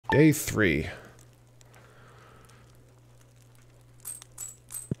Day 3.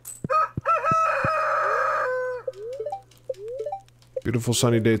 Beautiful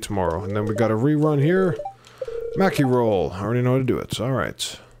sunny day tomorrow. And then we got a rerun here. Mackie roll. I already know how to do it.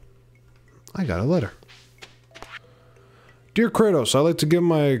 Alright. I got a letter. Dear Kratos, I'd like to give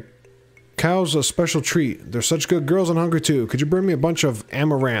my cows a special treat. They're such good girls and hungry too. Could you bring me a bunch of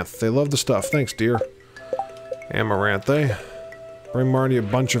amaranth? They love the stuff. Thanks, dear. Amaranth, eh? Bring Marnie a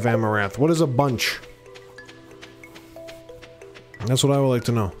bunch of amaranth. What is a bunch? That's what I would like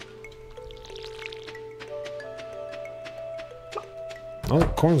to know. Oh,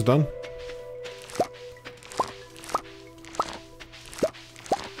 corn's done.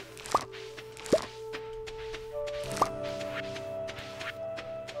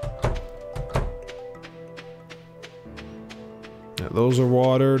 Yeah, those are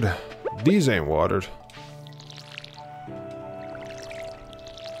watered. These ain't watered.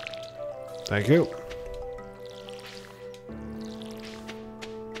 Thank you.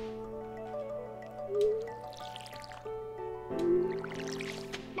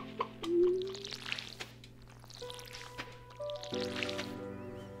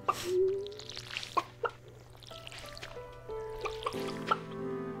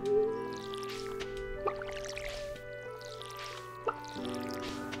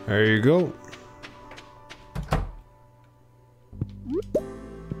 There you go.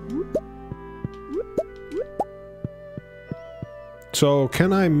 So,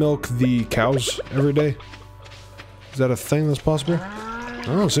 can I milk the cows every day? Is that a thing that's possible?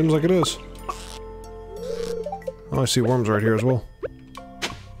 Oh, it seems like it is. Oh, I see worms right here as well.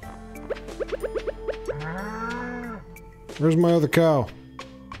 Where's my other cow?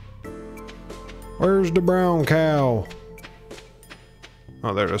 Where's the brown cow?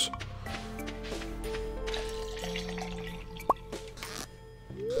 Oh, there it is.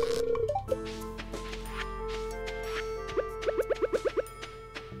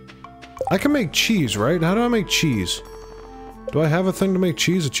 I can make cheese, right? How do I make cheese? Do I have a thing to make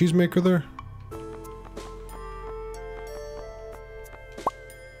cheese? A cheese maker there?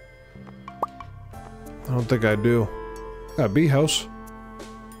 I don't think I do. Got a bee house.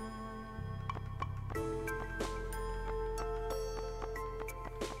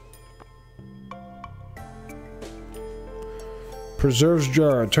 Preserves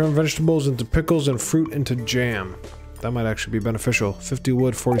jar. Turn vegetables into pickles and fruit into jam. That might actually be beneficial. 50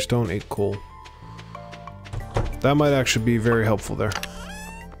 wood, 40 stone, 8 coal. That might actually be very helpful there.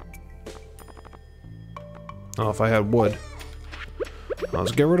 Oh, if I had wood. Now,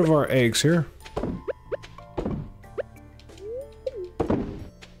 let's get rid of our eggs here.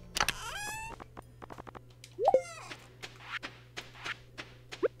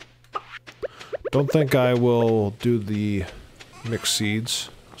 Don't think I will do the mixed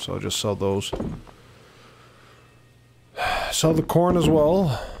seeds, so I'll just sell those. Sell the corn as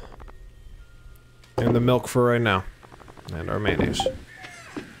well. And the milk for right now. And our mayonnaise.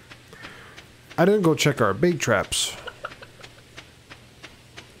 I didn't go check our bait traps.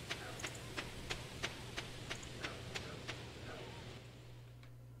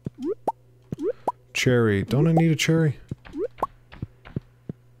 Cherry. Don't I need a cherry?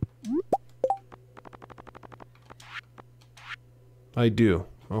 I do.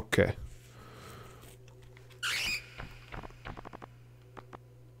 Okay.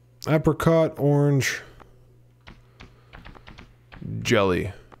 Apricot, orange,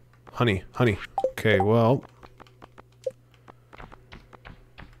 jelly, honey, honey. Okay, well.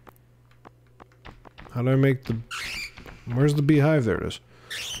 How do I make the... Where's the beehive? There it is.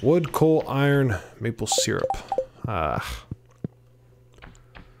 Wood, coal, iron, maple syrup. Ah.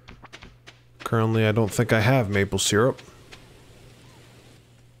 Currently, I don't think I have maple syrup.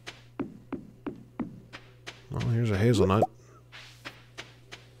 Well, here's a hazelnut.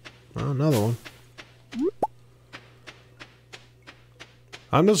 Oh, another one.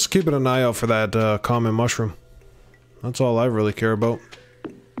 I'm just keeping an eye out for that common mushroom. That's all I really care about.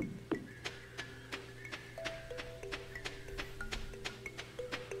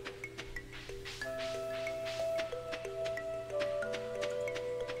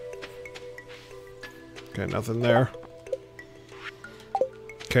 Okay, nothing there.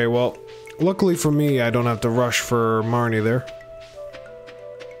 Okay, well, luckily for me, I don't have to rush for Marnie there.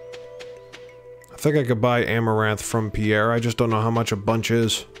 I think I could buy amaranth from Pierre, I just don't know how much a bunch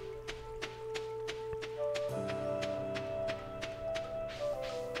is.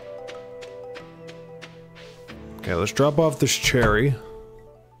 Okay, let's drop off this cherry.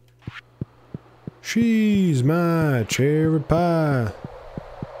 She's my cherry pie.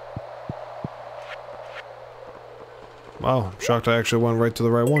 Wow, I'm shocked I actually went right to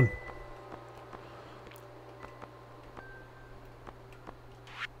the right one.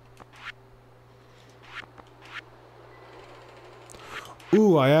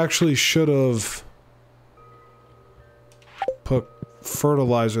 Ooh, I actually should have put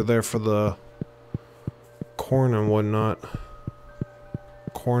fertilizer there for the corn and whatnot.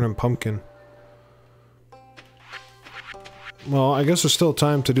 Corn and pumpkin. Well, I guess there's still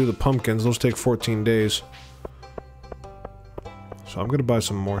time to do the pumpkins. Those take 14 days. So I'm gonna buy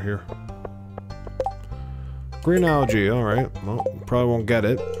some more here. Green algae, alright. Well, you probably won't get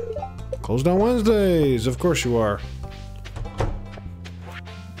it. Closed on Wednesdays! Of course you are.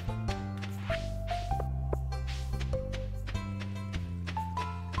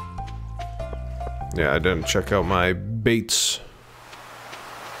 Yeah, I didn't check out my baits.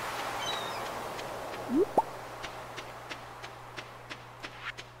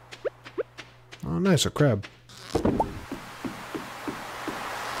 Oh, nice, a crab.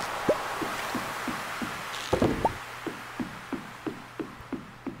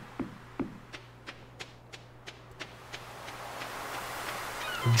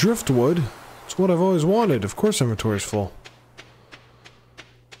 Driftwood? It's what I've always wanted. Of course inventory's full.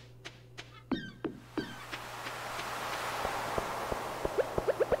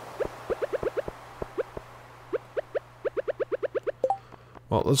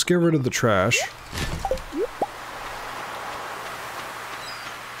 Well, let's get rid of the trash.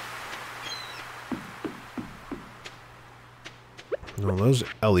 No, those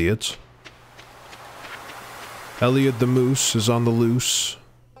Elliots. Elliot the moose is on the loose.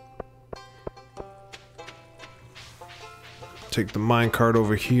 Take the minecart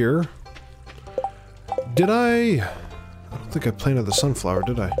over here. Did I don't think I planted the sunflower,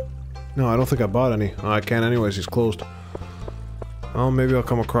 did I? No, I don't think I bought any. Oh, I can't anyways, he's closed. Oh, maybe I'll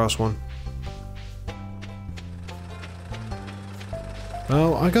come across one.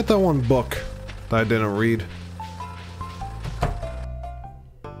 Well, I got that one book that I didn't read.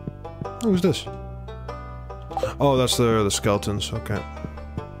 Who's this? Oh, that's the skeletons, okay.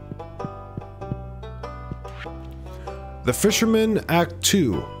 The Fisherman, Act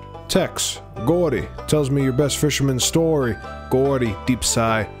 2. Tex, Gordy, tells me your best fisherman story. Gordy, deep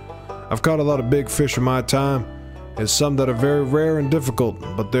sigh. I've caught a lot of big fish in my time, and some that are very rare and difficult,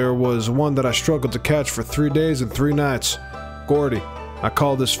 but there was one that I struggled to catch for 3 days and 3 nights. Gordy, I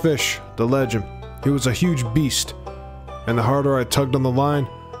call this fish the legend. He was a huge beast, and the harder I tugged on the line,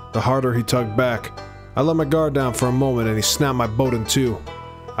 the harder he tugged back. I let my guard down for a moment and he snapped my boat in two.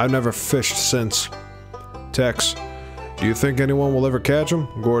 I've never fished since. Tex, do you think anyone will ever catch him?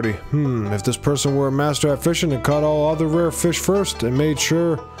 Gordy, if this person were a master at fishing and caught all other rare fish first and made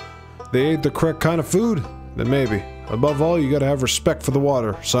sure they ate the correct kind of food, then maybe. Above all, you gotta have respect for the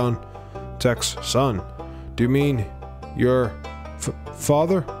water, son. Tex, son, do you mean your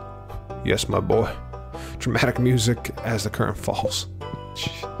father? Yes, my boy. Dramatic music as the curtain falls.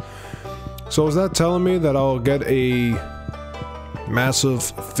 So is that telling me that I'll get a massive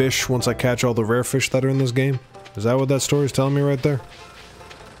fish once I catch all the rare fish that are in this game? Is that what that story's telling me right there?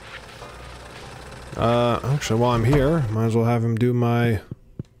 Actually, while I'm here, might as well have him do my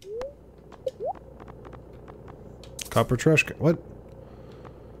copper trash can. What?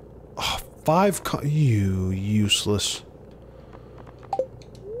 Oh, 5 you useless.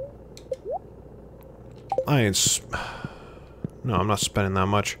 I ain't no, I'm not spending that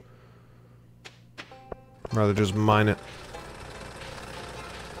much. Rather just mine it.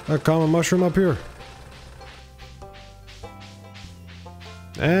 A common mushroom up here.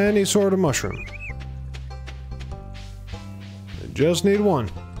 Any sort of mushroom. I just need one.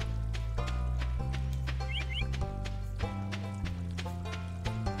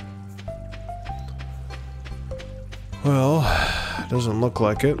 Well, doesn't look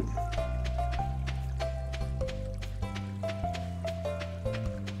like it.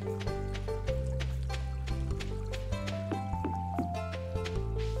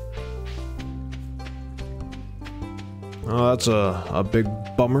 Oh, that's a big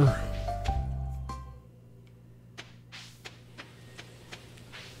bummer.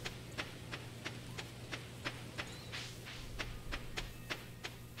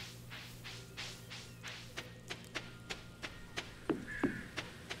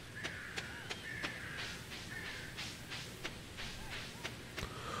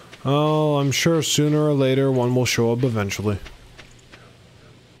 Oh, I'm sure sooner or later one will show up eventually.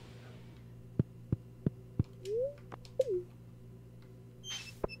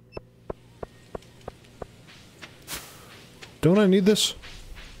 Don't I need this?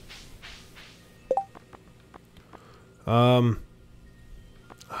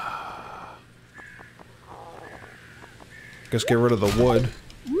 Guess get rid of the wood.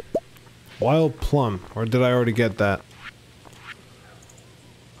 Wild plum. Or did I already get that?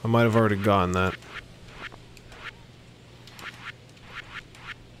 I might have already gotten that.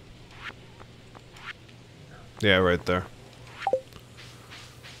 Yeah, right there.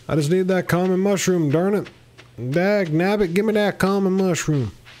 I just need that common mushroom, darn it. Dag nabbit, give me that common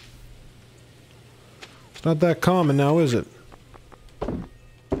mushroom. It's not that common now, is it?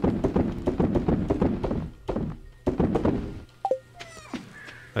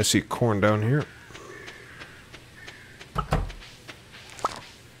 I see corn down here.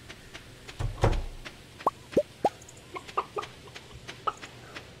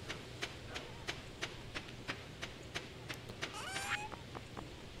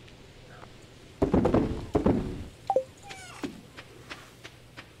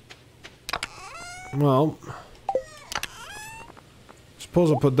 Well,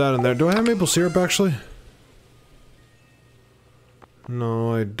 suppose I'll put that in there. Do I have maple syrup, actually?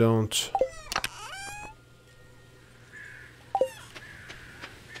 No, I don't.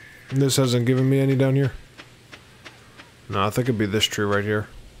 This hasn't given me any down here? No, I think it'd be this tree right here.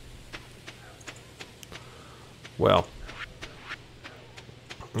 Well.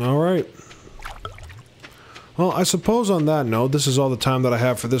 Alright. Well, I suppose on that note, this is all the time that I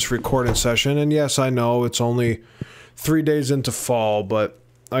have for this recording session. And yes, I know it's only 3 days into fall, but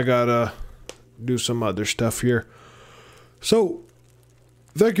I gotta do some other stuff here. So,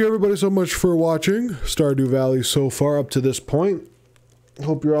 thank you everybody so much for watching Stardew Valley so far up to this point.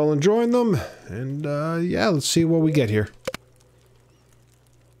 Hope you're all enjoying them. And, yeah, let's see what we get here.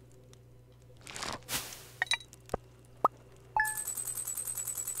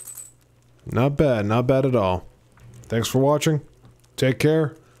 Not bad at all. Thanks for watching. Take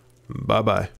care. Bye-bye.